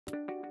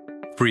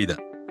FRIDA,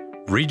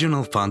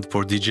 Regional Fund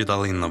for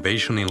Digital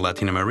Innovation in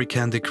Latin America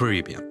and the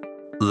Caribbean.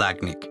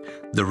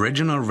 LACNIC, the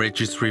Regional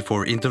Registry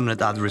for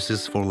Internet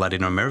Addresses for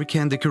Latin America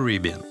and the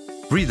Caribbean.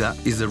 FRIDA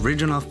is the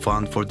Regional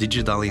Fund for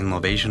Digital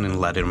Innovation in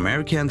Latin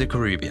America and the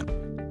Caribbean,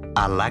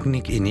 a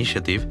LACNIC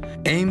initiative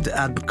aimed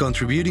at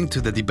contributing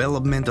to the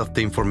development of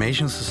the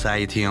information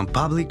society and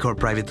public or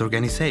private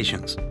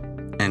organizations,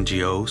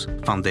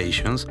 NGOs,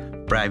 foundations,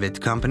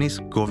 private companies,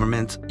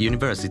 governments,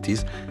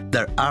 universities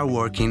that are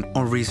working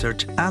on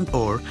research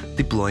and/or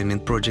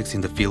deployment projects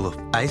in the field of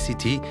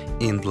ICT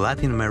in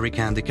Latin America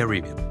and the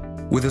Caribbean.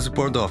 With the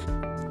support of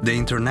the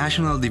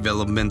International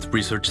Development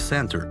Research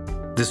Center,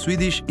 the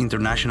Swedish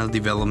International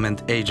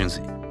Development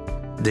Agency,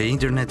 the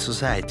Internet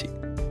Society,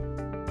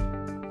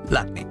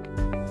 LACNIC.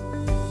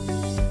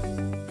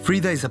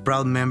 FRIDA is a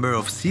proud member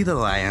of Seed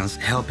Alliance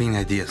Helping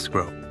Ideas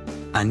Grow,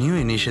 a new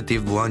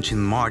initiative launched in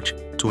March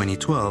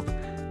 2012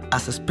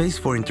 as a space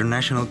for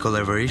international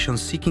collaboration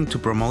seeking to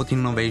promote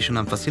innovation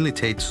and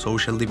facilitate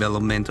social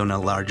development on a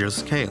larger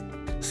scale.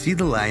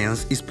 Seed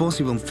Alliance is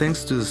possible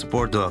thanks to the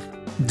support of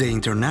the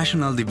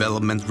International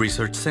Development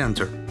Research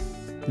Center,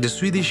 the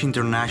Swedish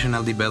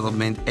International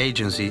Development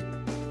Agency,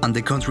 and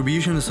the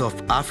contributions of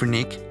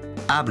AFRINIC,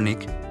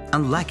 ABNIC,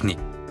 and LACNIC.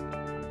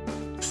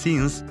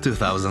 Since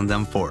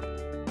 2004,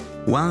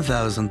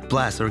 1,000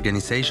 plus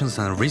organizations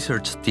and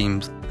research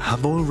teams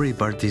have already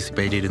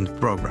participated in the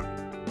program.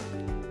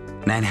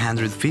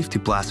 950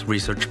 plus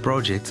research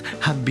projects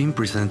have been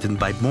presented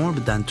by more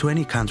than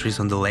 20 countries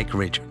on the Lake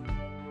region.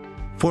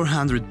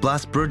 400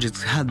 plus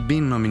projects have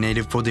been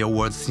nominated for the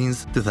award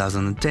since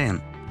 2010.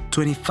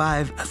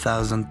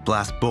 25,000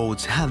 plus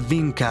votes have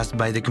been cast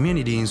by the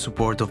community in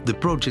support of the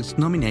projects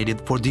nominated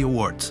for the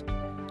awards.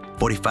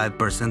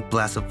 45%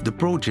 plus of the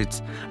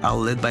projects are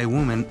led by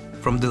women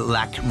from the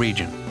LAC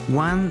region.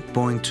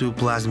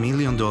 $1.2+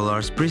 million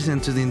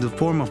presented in the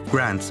form of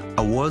grants,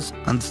 awards,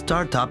 and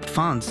startup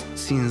funds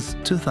since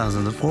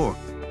 2004.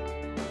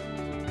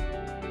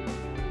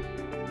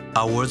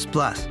 Awards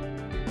Plus.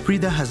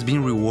 FRIDA has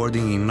been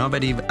rewarding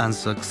innovative and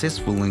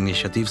successful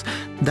initiatives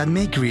that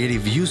make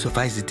creative use of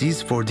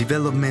ICTs for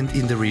development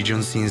in the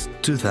region since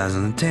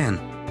 2010.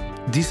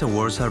 These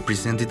awards are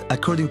presented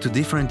according to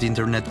different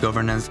Internet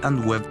governance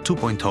and Web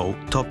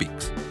 2.0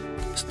 topics.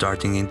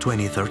 Starting in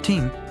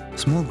 2013,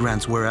 small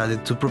grants were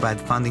added to provide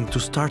funding to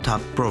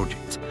start-up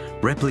projects,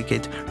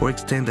 replicate or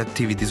extend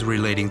activities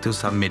relating to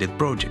submitted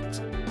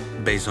projects.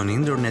 Based on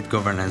Internet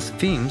governance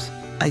themes,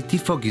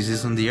 IT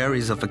focuses on the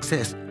areas of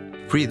access,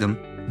 freedom,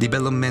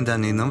 development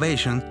and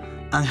innovation,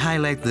 and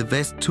highlight the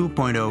best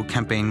 2.0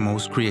 campaign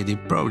most creative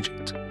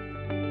project.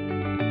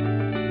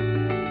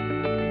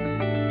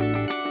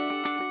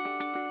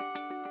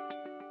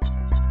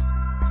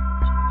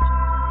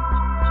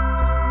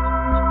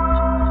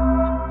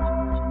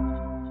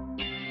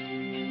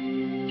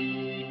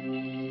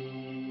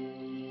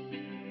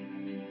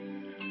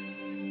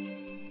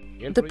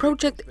 The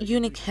project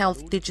Unique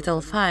Health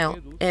Digital File,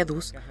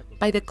 EDUS,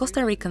 by the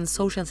Costa Rican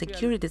Social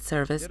Security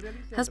Service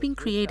has been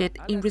created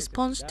in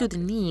response to the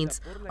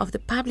needs of the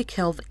public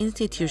health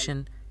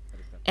institution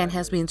and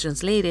has been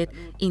translated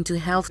into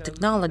health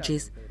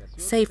technologies,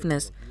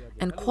 safeness,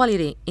 and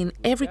quality in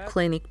every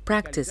clinic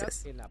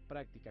practices,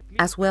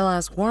 as well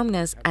as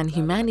warmness and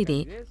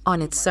humanity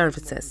on its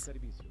services.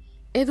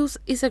 EDUS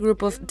is a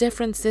group of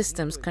different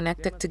systems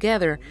connected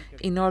together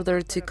in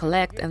order to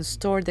collect and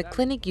store the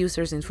clinic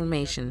user's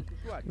information,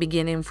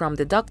 beginning from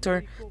the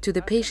doctor to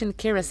the patient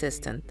care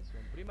assistant,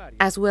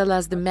 as well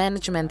as the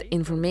management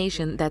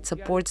information that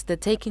supports the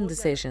taking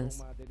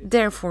decisions.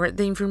 Therefore,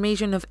 the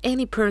information of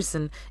any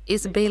person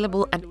is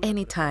available at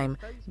any time,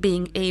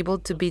 being able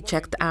to be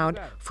checked out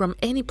from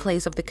any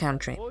place of the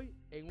country.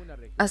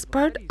 As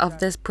part of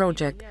this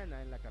project,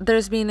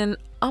 there's been an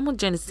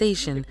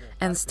homogenization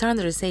and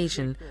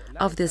standardization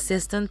of the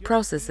assistant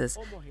processes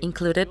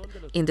included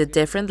in the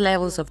different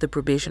levels of the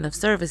provision of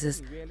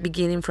services,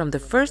 beginning from the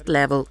first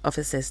level of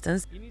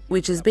assistance,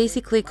 which is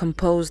basically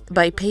composed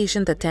by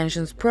patient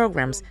attention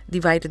programs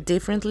divided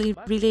differently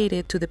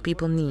related to the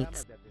people's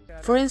needs.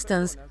 For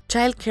instance,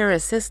 child care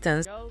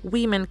assistance,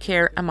 women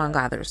care, among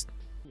others.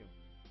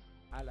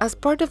 As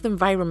part of the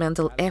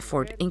environmental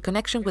effort in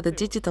connection with the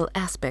digital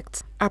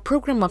aspects, a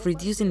program of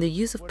reducing the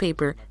use of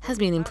paper has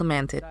been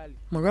implemented.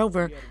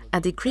 Moreover, a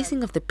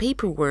decreasing of the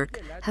paperwork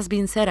has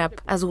been set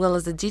up, as well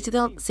as the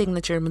digital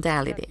signature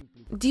modality.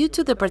 Due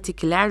to the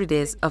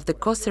particularities of the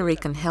Costa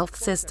Rican health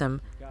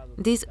system,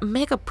 this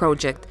mega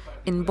project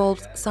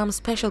involves some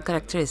special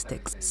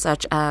characteristics,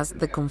 such as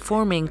the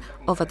conforming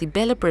of a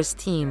developer's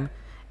team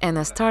and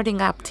a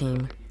starting up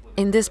team.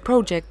 In this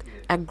project,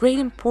 a great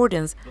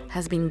importance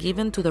has been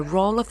given to the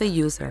role of the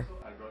user.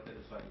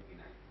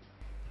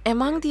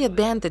 Among the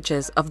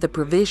advantages of the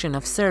provision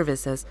of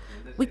services,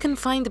 we can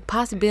find the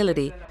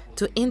possibility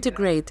to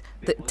integrate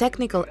the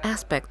technical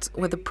aspects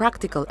with the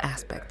practical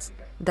aspects,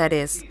 that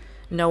is,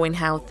 knowing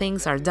how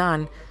things are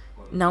done,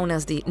 known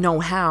as the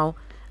know-how,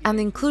 and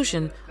the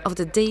inclusion of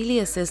the daily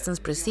assistance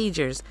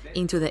procedures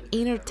into the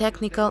inner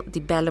technical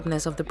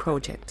development of the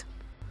project.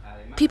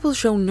 People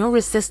show no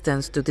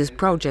resistance to this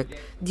project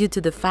due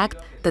to the fact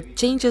that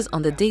changes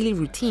on the daily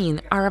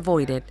routine are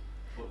avoided.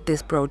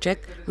 This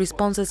project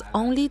responds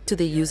only to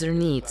the user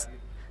needs.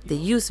 The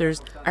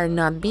users are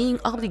not being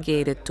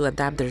obligated to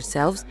adapt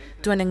themselves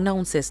to an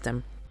unknown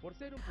system.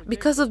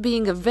 Because of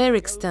being a very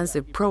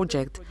extensive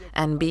project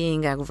and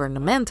being a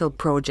governmental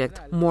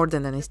project more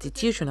than an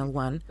institutional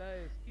one,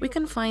 we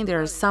can find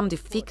there are some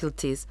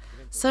difficulties,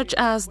 such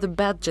as the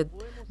budget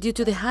due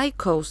to the high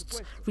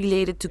costs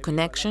related to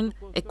connection,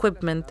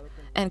 equipment,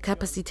 and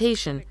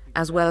capacitation,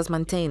 as well as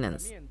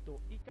maintenance.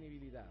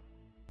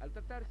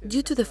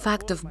 Due to the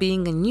fact of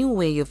being a new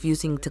way of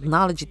using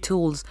technology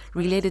tools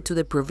related to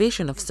the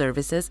provision of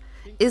services,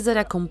 is that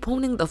a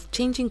component of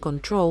changing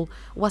control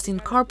was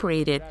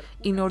incorporated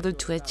in order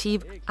to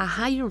achieve a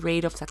higher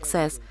rate of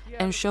success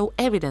and show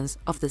evidence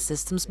of the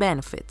system's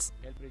benefits.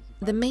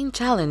 The main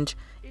challenge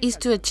is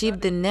to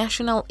achieve the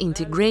national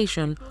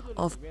integration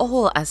of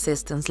all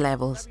assistance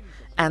levels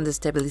and the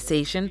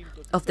stabilization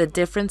of the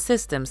different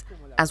systems,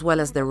 as well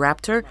as the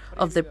rupture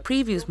of the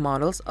previous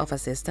models of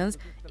assistance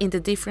in the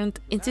different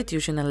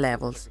institutional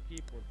levels,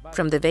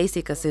 from the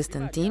basic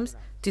assistance teams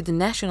to the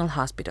national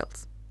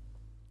hospitals.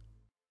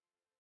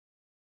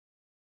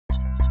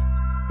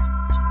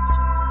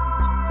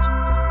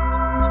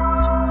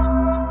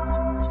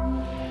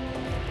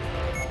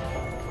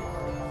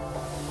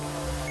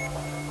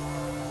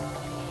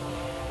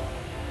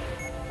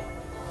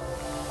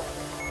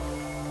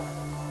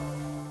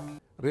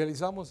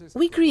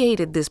 We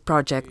created this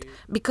project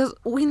because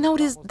we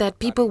noticed that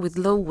people with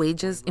low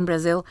wages in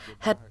Brazil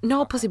had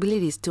no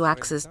possibilities to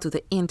access to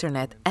the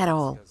internet at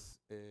all.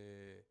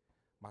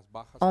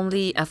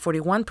 Only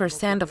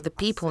 41% of the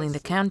people in the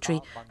country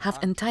have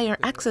entire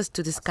access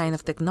to this kind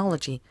of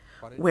technology,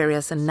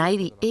 whereas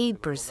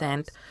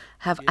 98%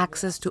 have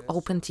access to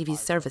open TV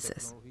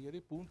services.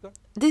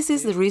 This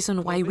is the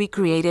reason why we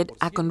created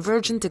a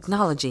convergent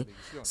technology,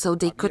 so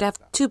they could have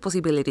two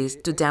possibilities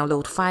to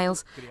download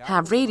files,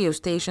 have radio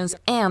stations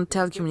and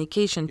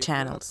telecommunication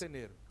channels.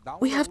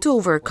 We have to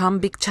overcome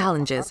big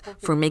challenges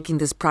for making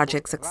this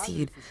project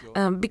succeed,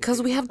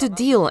 because we have to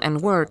deal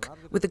and work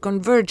with the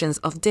convergence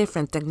of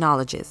different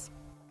technologies.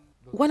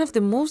 One of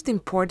the most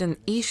important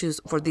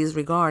issues for this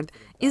regard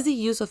is the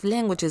use of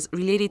languages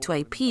related to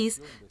IPs,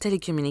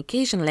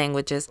 telecommunication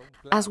languages,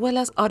 as well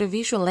as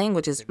audiovisual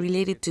languages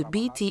related to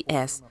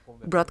BTS,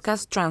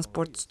 Broadcast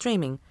Transport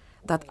Streaming,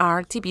 that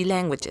are TV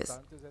languages.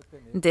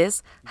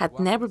 This had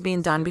never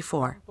been done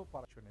before.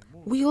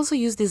 We also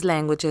use these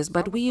languages,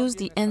 but we use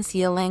the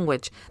NCL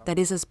language, that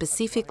is a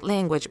specific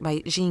language by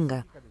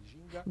Ginga.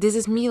 This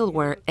is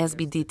middleware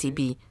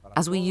SBDTB,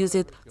 as we use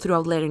it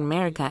throughout Latin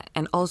America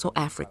and also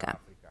Africa.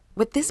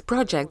 With this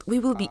project, we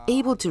will be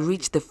able to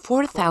reach the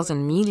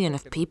 4,000 million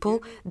of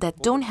people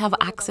that don't have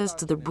access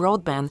to the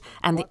broadband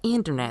and the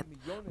internet,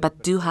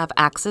 but do have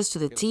access to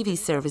the TV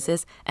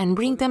services and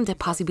bring them the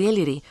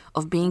possibility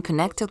of being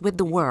connected with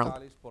the world.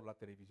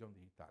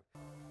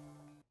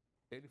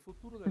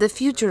 The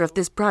future of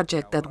this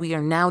project that we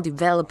are now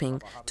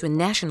developing to a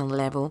national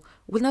level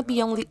will not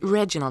be only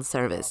regional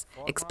service,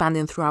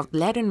 expanding throughout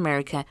Latin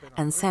America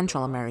and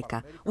Central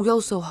America. We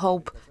also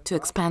hope to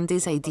expand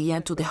this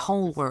idea to the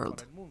whole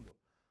world.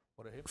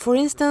 For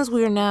instance,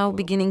 we are now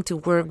beginning to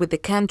work with the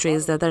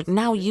countries that are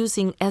now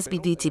using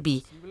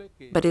SBDTB,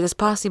 but it is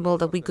possible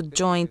that we could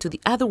join to the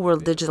other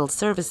world digital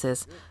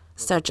services,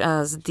 such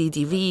as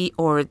DDV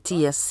or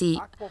TSC,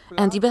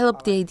 and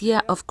develop the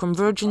idea of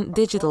convergent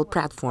digital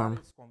platform.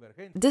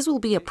 This will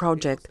be a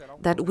project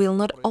that will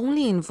not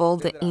only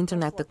involve the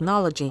internet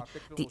technology,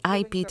 the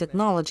IP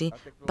technology,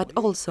 but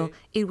also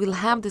it will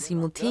have the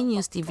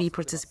simultaneous TV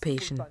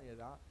participation.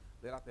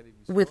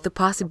 With the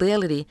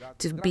possibility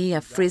to be a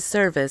free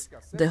service,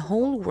 the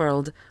whole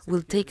world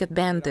will take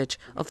advantage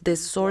of this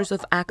source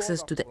of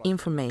access to the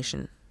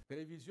information.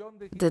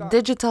 The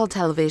digital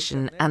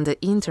television and the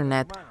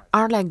internet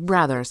are like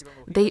brothers.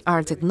 They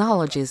are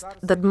technologies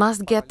that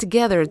must get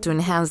together to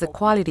enhance the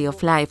quality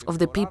of life of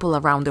the people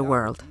around the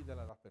world.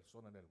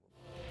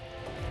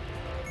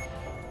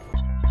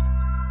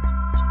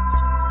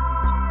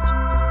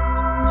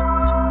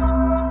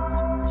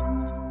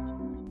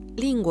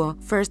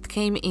 Linguo first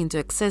came into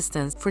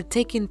existence for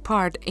taking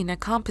part in a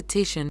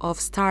competition of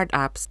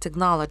startups,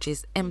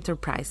 technologies,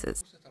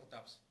 enterprises.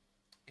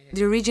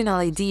 The original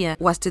idea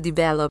was to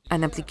develop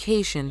an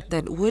application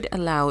that would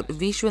allow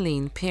visually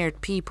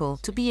impaired people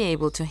to be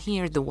able to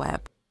hear the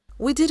web.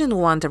 We didn't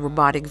want a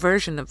robotic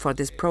version for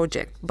this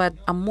project, but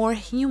a more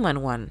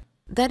human one.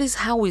 That is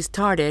how we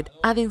started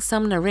adding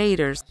some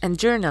narrators and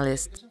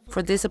journalists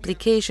for this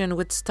application,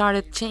 which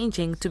started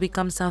changing to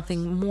become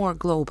something more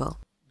global.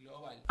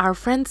 Our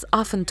friends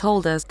often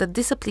told us that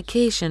this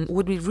application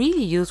would be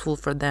really useful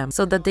for them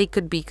so that they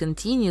could be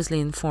continuously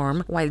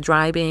informed while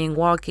driving,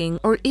 walking,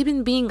 or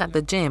even being at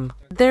the gym.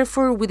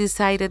 Therefore, we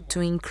decided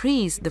to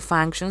increase the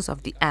functions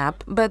of the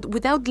app, but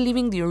without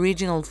leaving the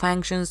original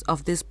functions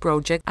of this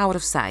project out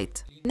of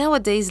sight.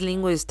 Nowadays,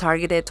 Linguo is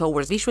targeted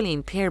towards visually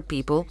impaired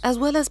people, as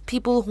well as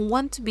people who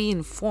want to be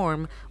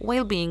informed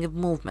while being in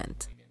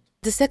movement.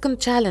 The second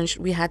challenge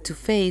we had to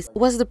face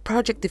was the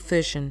project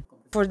diffusion.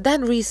 For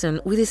that reason,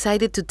 we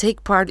decided to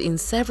take part in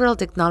several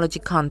technology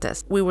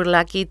contests. We were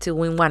lucky to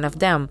win one of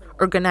them,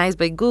 organized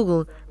by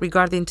Google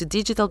regarding to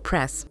digital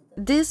press.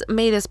 This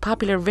made us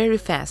popular very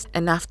fast,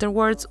 and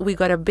afterwards we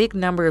got a big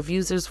number of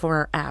users for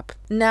our app.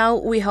 Now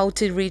we hope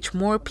to reach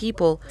more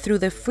people through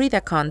the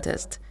FRIDA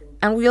contest,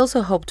 and we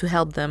also hope to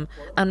help them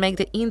and make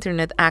the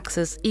internet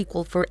access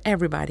equal for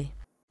everybody.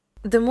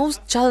 The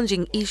most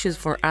challenging issues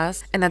for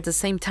us, and at the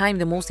same time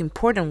the most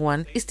important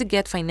one, is to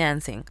get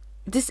financing.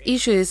 This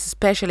issue is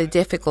especially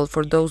difficult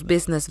for those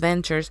business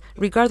ventures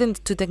regarding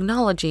to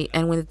technology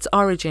and with its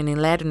origin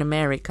in Latin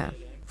America.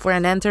 For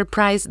an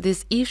enterprise,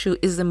 this issue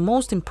is the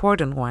most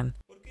important one.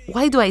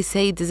 Why do I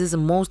say this is the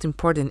most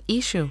important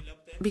issue?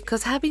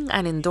 Because having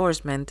an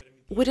endorsement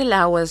would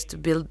allow us to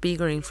build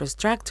bigger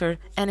infrastructure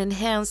and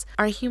enhance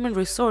our human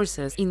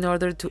resources in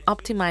order to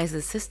optimize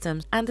the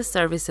systems and the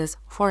services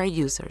for our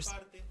users.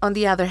 On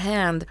the other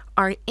hand,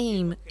 our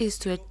aim is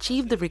to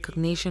achieve the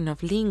recognition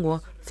of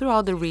lingua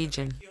throughout the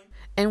region.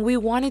 And we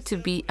want it to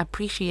be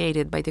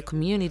appreciated by the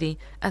community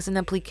as an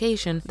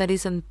application that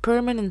is in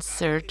permanent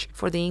search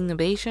for the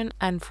innovation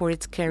and for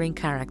its caring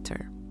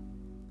character.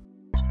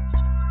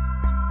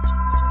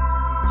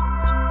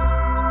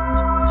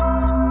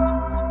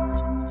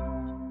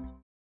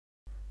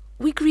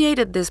 We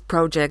created this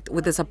project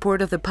with the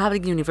support of the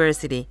public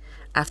university,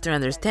 after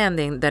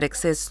understanding that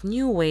exists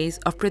new ways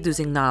of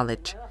producing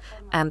knowledge,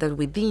 and that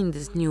within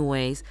these new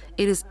ways,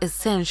 it is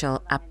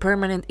essential a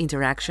permanent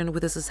interaction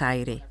with the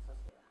society.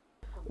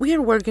 We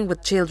are working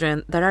with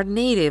children that are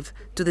native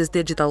to this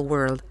digital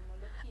world,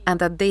 and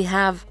that they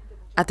have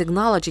a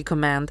technology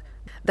command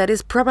that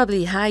is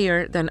probably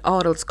higher than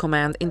adults'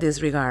 command in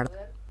this regard.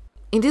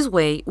 In this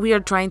way, we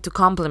are trying to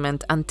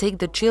complement and take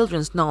the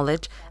children's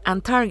knowledge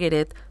and target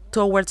it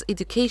towards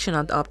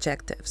educational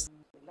objectives.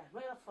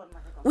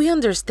 We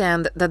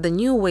understand that the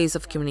new ways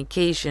of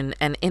communication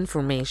and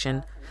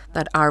information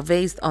that are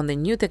based on the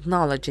new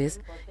technologies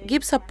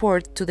give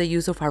support to the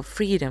use of our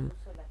freedom.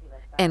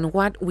 And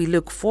what we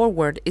look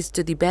forward is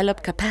to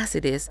develop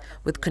capacities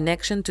with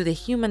connection to the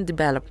human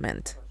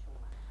development.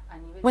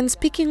 When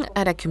speaking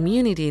at a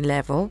community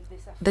level,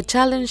 the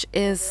challenge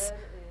is,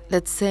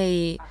 let's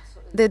say,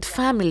 that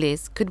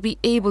families could be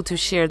able to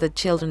share the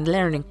children's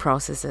learning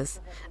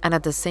processes and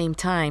at the same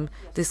time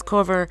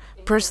discover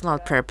personal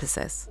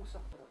purposes.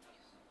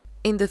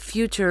 In the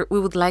future, we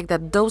would like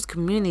that those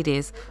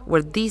communities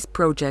where this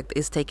project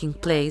is taking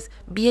place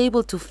be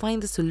able to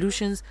find the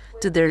solutions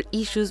to their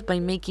issues by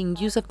making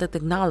use of the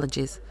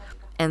technologies,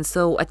 and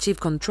so achieve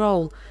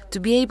control to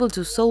be able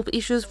to solve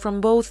issues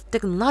from both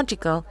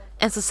technological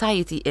and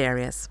society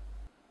areas.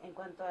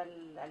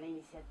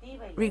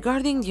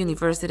 Regarding the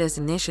university's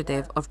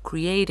initiative of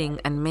creating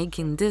and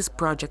making this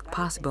project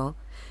possible,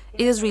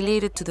 it is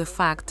related to the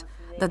fact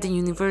that the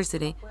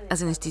university,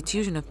 as an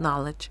institution of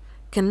knowledge,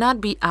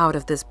 cannot be out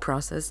of this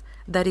process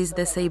that is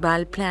the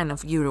Ceibal Plan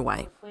of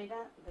Uruguay.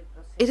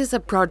 It is a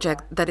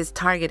project that is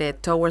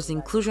targeted towards the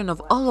inclusion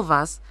of all of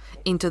us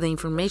into the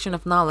information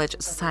of knowledge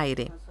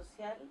society.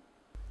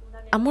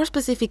 A more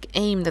specific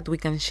aim that we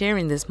can share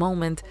in this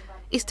moment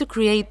is to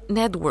create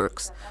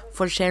networks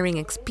for sharing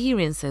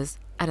experiences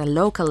at a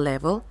local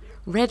level,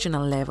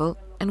 regional level,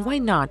 and why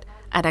not,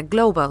 at a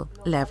global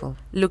level,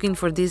 looking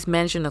for these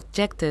mentioned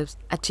objectives,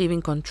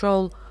 achieving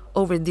control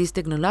over these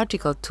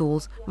technological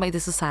tools by the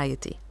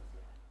society.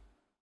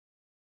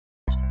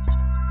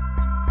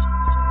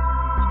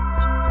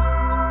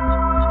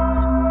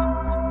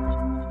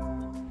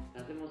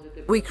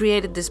 We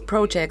created this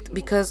project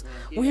because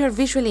we are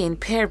visually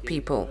impaired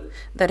people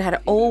that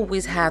had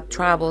always had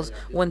troubles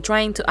when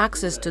trying to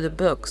access to the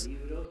books.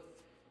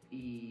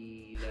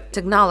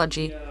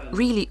 Technology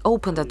really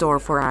opened the door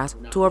for us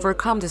to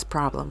overcome this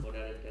problem.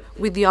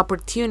 With the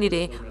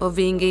opportunity of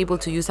being able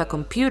to use a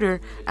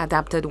computer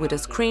adapted with a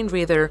screen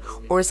reader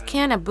or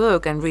scan a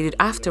book and read it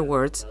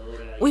afterwards,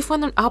 we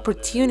found an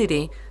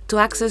opportunity to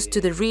access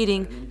to the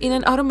reading in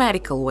an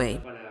automatical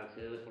way.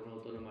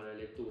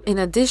 In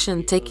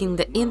addition, taking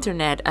the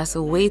internet as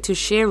a way to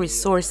share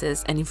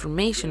resources and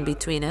information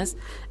between us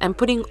and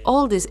putting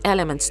all these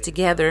elements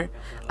together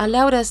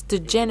allowed us to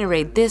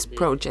generate this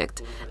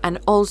project and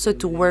also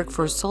to work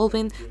for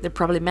solving the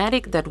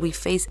problematic that we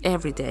face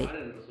every day.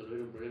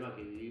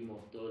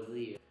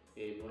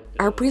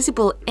 Our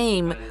principal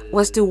aim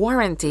was to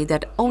guarantee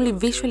that only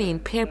visually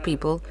impaired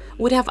people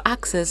would have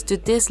access to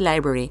this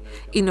library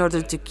in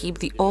order to keep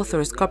the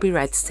author's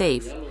copyright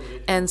safe,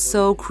 and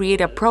so create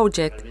a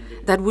project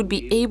that would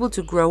be able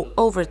to grow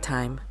over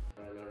time.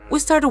 We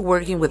started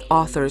working with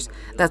authors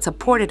that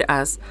supported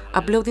us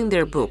uploading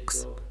their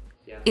books.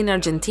 In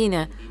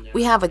Argentina,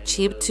 we have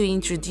achieved to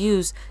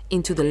introduce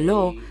into the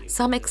law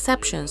some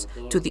exceptions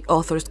to the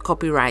author's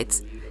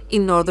copyrights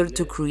in order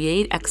to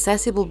create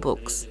accessible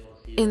books.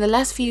 In the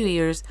last few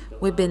years,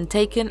 we've been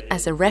taken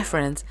as a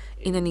reference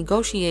in a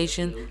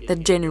negotiation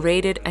that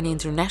generated an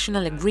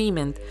international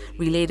agreement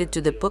related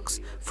to the books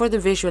for the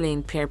visually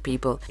impaired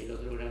people.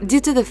 Due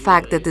to the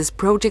fact that this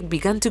project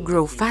began to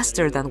grow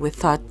faster than we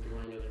thought,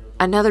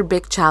 Another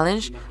big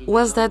challenge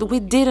was that we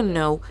didn't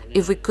know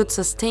if we could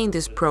sustain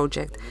this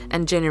project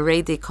and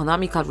generate the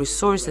economical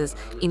resources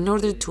in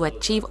order to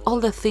achieve all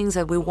the things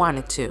that we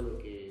wanted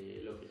to.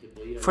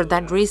 For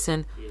that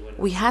reason,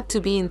 we had to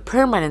be in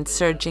permanent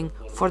searching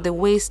for the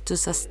ways to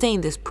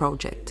sustain this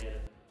project.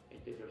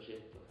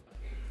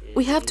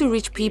 We have to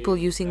reach people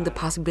using the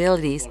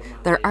possibilities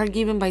that are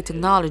given by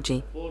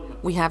technology.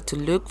 We have to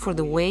look for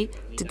the way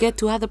to get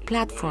to other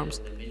platforms,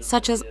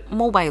 such as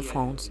mobile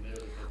phones.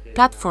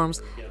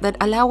 Platforms that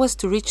allow us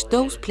to reach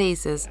those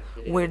places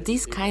where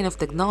these kind of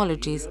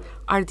technologies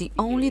are the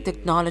only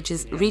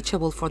technologies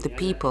reachable for the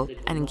people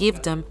and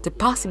give them the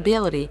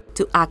possibility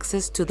to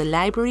access to the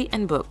library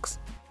and books.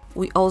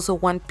 We also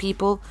want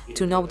people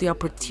to know the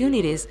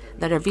opportunities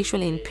that a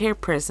visually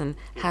impaired person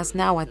has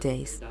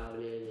nowadays.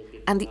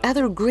 And the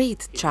other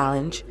great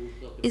challenge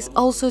is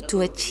also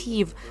to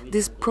achieve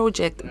this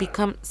project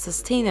become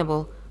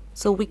sustainable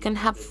so we can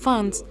have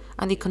funds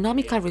and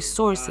economical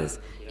resources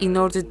in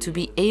order to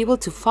be able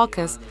to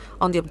focus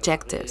on the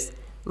objectives,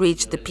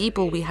 reach the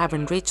people we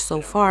haven't reached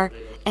so far,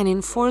 and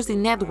enforce the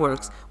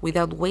networks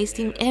without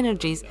wasting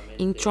energies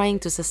in trying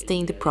to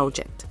sustain the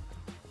project.